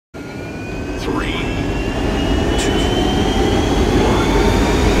3, 2, 1.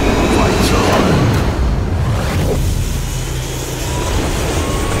 Lights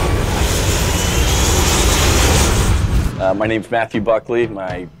on. My name's Matthew Buckley.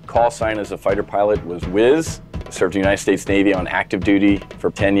 My call sign as a fighter pilot was Whiz. Served the United States Navy on active duty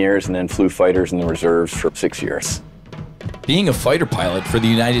for 10 years and then flew fighters in the reserves for 6 years. Being a fighter pilot for the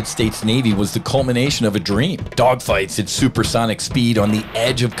United States Navy was the culmination of a dream. Dogfights at supersonic speed on the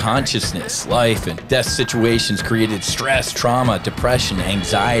edge of consciousness. Life and death situations created stress, trauma, depression,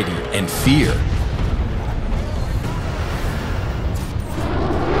 anxiety, and fear.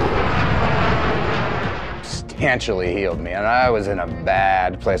 Substantially healed me, and I was in a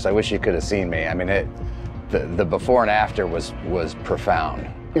bad place. I wish you could have seen me. I mean, the before and after was profound.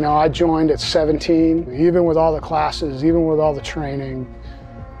 You know, I joined at 17, even with all the classes, even with all the training,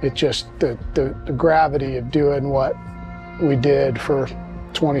 it just, the gravity of doing what we did for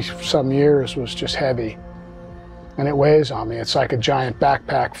 20-some years was just heavy. And it weighs on me. It's like a giant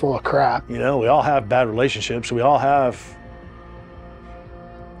backpack full of crap. You know, we all have bad relationships. We all have,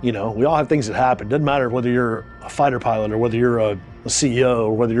 you know, we all have things that happen. Doesn't matter whether you're a fighter pilot or whether you're a CEO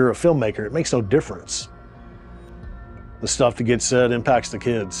or whether you're a filmmaker, it makes no difference. The stuff that gets said impacts the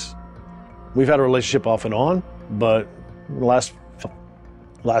kids. We've had a relationship off and on, but the last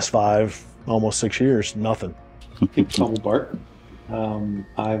 5, almost 6 years, nothing. Tom Bart.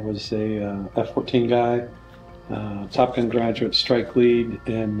 I was a F-14 guy, Top Gun graduate, strike lead,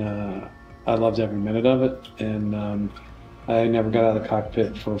 and I loved every minute of it. And I never got out of the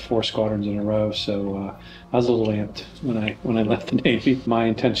cockpit for 4 squadrons in a row, so I was a little amped when I left the Navy. My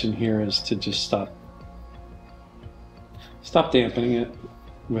intention here is to just stop dampening it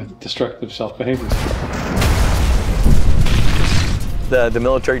with destructive self-behavior. The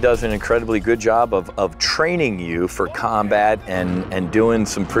military does an incredibly good job of training you for combat and doing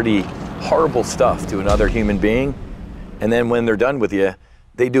some pretty horrible stuff to another human being. And then when they're done with you,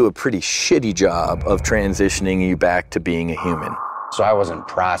 they do a pretty shitty job of transitioning you back to being a human. So I wasn't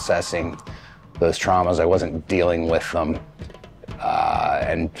processing those traumas. I wasn't dealing with them.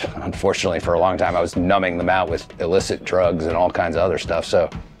 And unfortunately, for a long time, I was numbing them out with illicit drugs and all kinds of other stuff.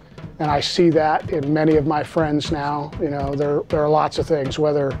 And I see that in many of my friends now. You know, there are lots of things,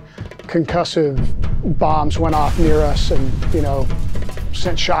 whether concussive bombs went off near us and, you know,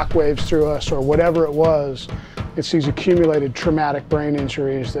 sent shockwaves through us or whatever it was. It's these accumulated traumatic brain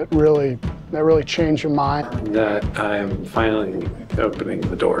injuries that really change your mind. That I am finally opening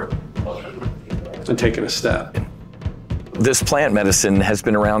the door and taking a step. This plant medicine has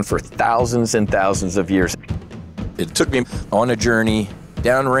been around for thousands and thousands of years. It took me on a journey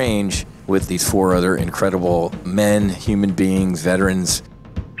downrange with these 4 other incredible men, human beings, veterans.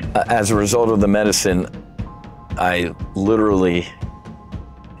 As a result of the medicine, I literally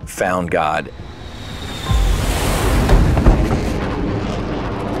found God.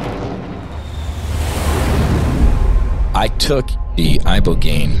 I took the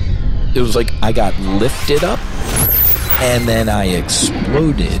Ibogaine. It was like I got lifted up and then I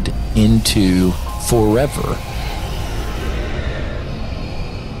exploded into forever.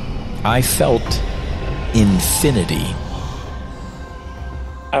 I felt infinity.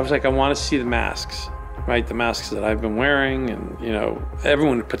 I was like, I want to see the masks, right? The masks that I've been wearing, and, you know,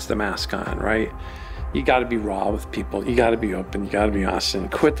 everyone puts the mask on, right? You got to be raw with people. You got to be open. You got to be honest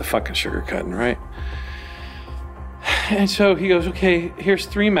and quit the fucking sugarcoating, right? And so he goes, okay, here's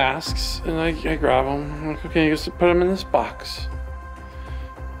 3 masks. And I grab them. I'm like, okay, he goes, put them in this box.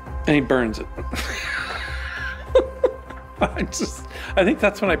 And he burns it. I think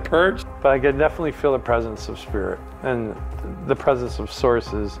that's when I purged. But I could definitely feel the presence of spirit and the presence of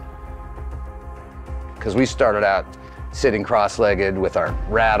sources. Because we started out sitting cross-legged with our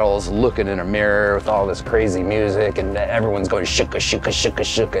rattles, looking in a mirror with all this crazy music, and everyone's going shooka, shooka, shooka,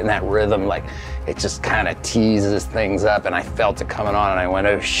 shooka, and that rhythm, like, it just kind of teases things up, and I felt it coming on, and I went,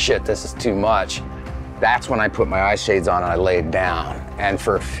 oh shit, this is too much. That's when I put my eye shades on and I laid down. And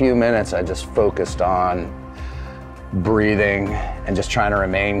for a few minutes, I just focused on breathing and just trying to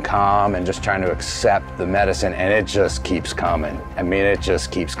remain calm and just trying to accept the medicine, and it just keeps coming. I mean, it just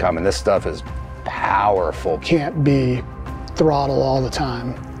keeps coming. This stuff is powerful. Can't be throttle all the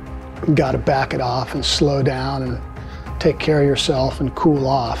time. You got to back it off and slow down and take care of yourself and cool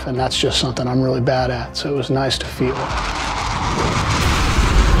off, and that's just something I'm really bad at, so it was nice to feel it.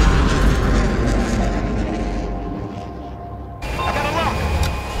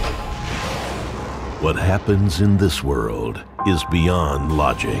 What happens in this world is beyond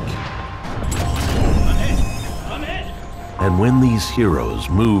logic. And when these heroes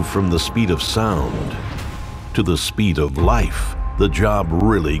move from the speed of sound to the speed of life, the job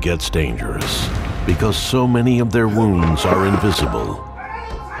really gets dangerous because so many of their wounds are invisible.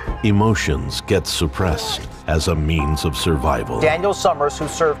 Emotions get suppressed as a means of survival. Daniel Summers, who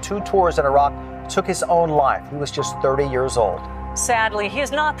served 2 tours in Iraq, took his own life. He was just 30 years old. Sadly, he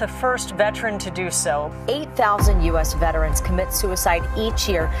is not the first veteran to do so. 8,000 U.S. veterans commit suicide each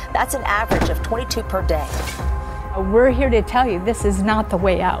year. That's an average of 22 per day. We're here to tell you this is not the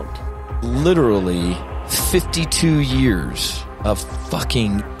way out. Literally 52 years of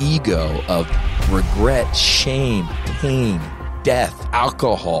fucking ego, of regret, shame, pain, death,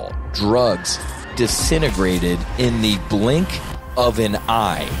 alcohol, drugs, disintegrated in the blink of an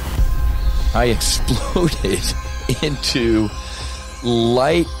eye. I exploded into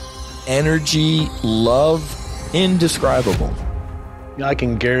light, energy, love, indescribable. I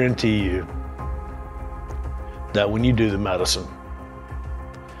can guarantee you that when you do the medicine,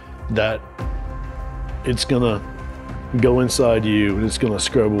 that it's gonna go inside you and it's gonna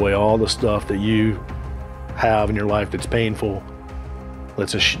scrub away all the stuff that you have in your life that's painful,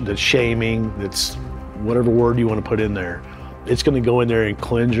 that's shaming, that's whatever word you want to put in there. It's gonna go in there and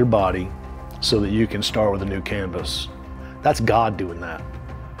cleanse your body so that you can start with a new canvas. That's God doing that.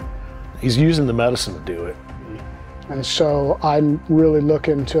 He's using the medicine to do it. And so I'm really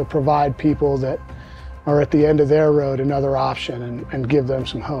looking to provide people that are at the end of their road another option and give them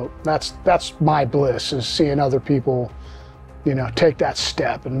some hope. That's my bliss, is seeing other people, you know, take that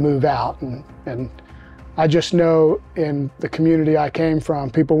step and move out. And I just know in the community I came from,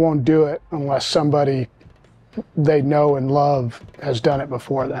 people won't do it unless somebody they know and love has done it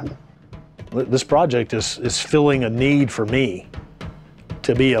before them. This project is filling a need for me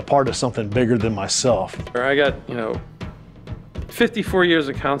to be a part of something bigger than myself. I got, 54 years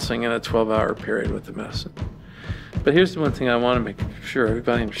of counseling in a 12-hour period with the medicine. But here's the one thing I want to make sure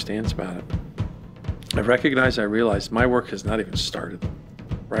everybody understands about it. I realize my work has not even started,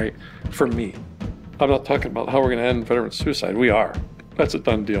 right? For me. I'm not talking about how we're going to end veteran suicide. We are. That's a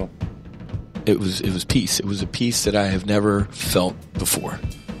done deal. It was peace. It was a peace that I have never felt before.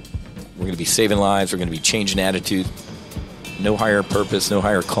 We're going to be saving lives. We're going to be changing attitude. No higher purpose, no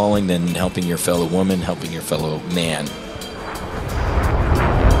higher calling than helping your fellow woman, helping your fellow man.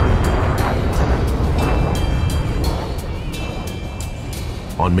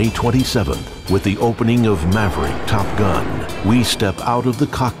 On May 27th, with the opening of Maverick Top Gun, we step out of the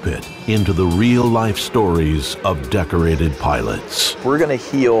cockpit into the real-life stories of decorated pilots. We're going to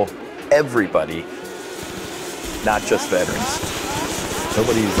heal everybody, not just veterans.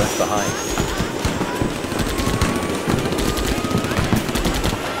 Nobody left behind.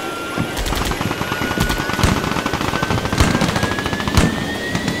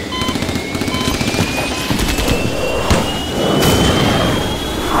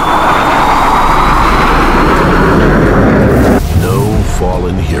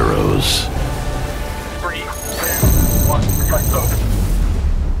 Fallen heroes. 3, 2, 1,